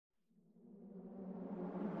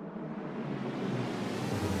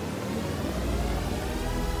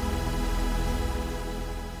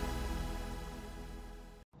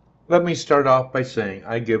Let me start off by saying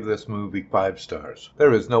I give this movie 5 stars.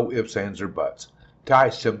 There is no ifs, ands, or buts.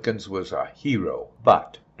 Ty Simpkins was a hero,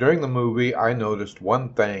 but during the movie I noticed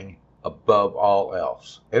one thing above all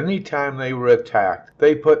else. Anytime they were attacked,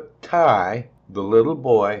 they put Ty, the little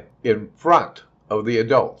boy, in front of the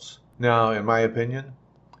adults. Now, in my opinion,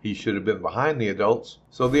 he should have been behind the adults,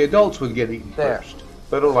 so the adults would get eaten first.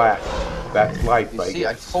 But alas, that's life, I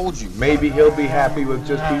guess. I told you. Maybe he'll be happy with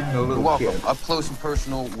just eating a little You're kid. welcome. Up close and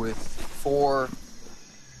personal with 4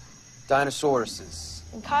 dinosauruses.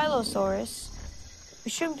 And Kylosaurus.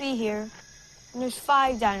 We shouldn't be here. And there's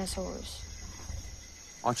 5 dinosaurs.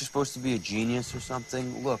 Aren't you supposed to be a genius or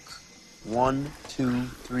something? Look. 1, 2,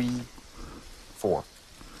 3, 4.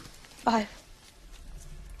 5.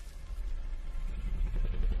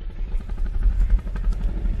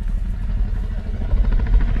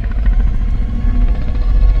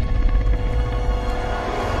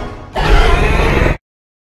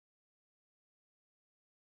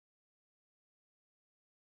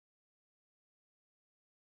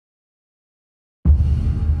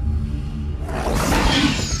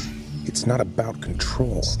 It's not about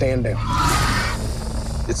control. Stand down.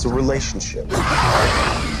 It's a relationship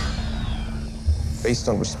based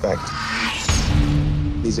on respect.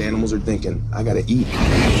 These animals are thinking, I gotta eat.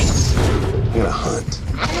 I gotta hunt.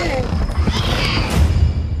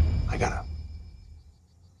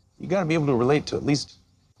 You gotta be able to relate to at least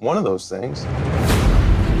one of those things.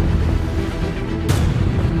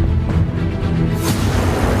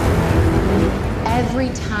 Every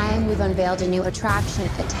time we've unveiled a new attraction,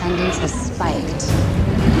 attendance has spiked.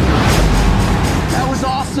 That was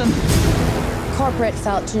awesome! Corporate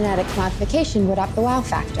felt genetic modification would up the wow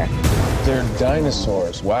factor. They're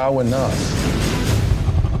dinosaurs. Wow enough.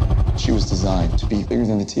 She was designed to be bigger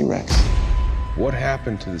than the T-Rex. What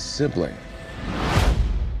happened to the sibling?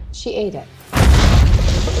 She ate it.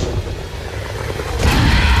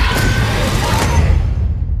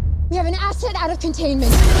 We have an asset out of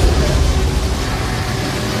containment.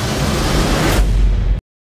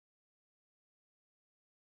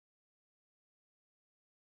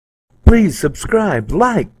 Please subscribe,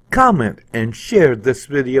 like, comment, and share this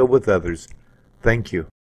video with others. Thank you.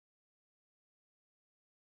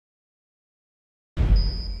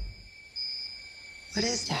 What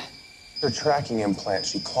is that? Her tracking implant,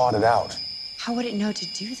 she clawed it out. How would it know to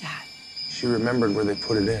do that? She remembered where they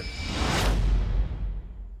put it in.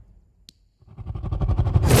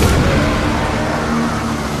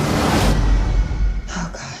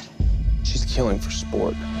 Oh, God. She's killing for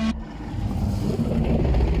sport.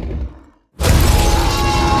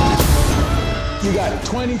 You got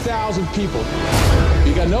 20,000 people.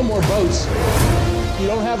 You got no more boats. You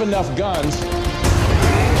don't have enough guns.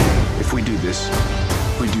 If we do this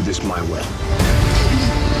my way.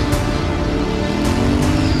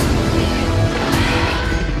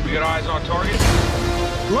 We got eyes on target.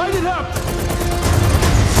 Light it up!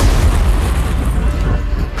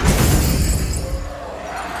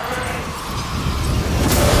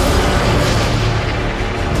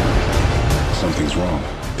 Something's wrong.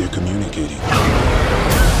 They're communicating.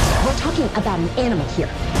 We're talking about an animal here.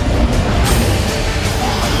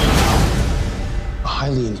 A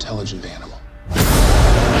highly intelligent animal.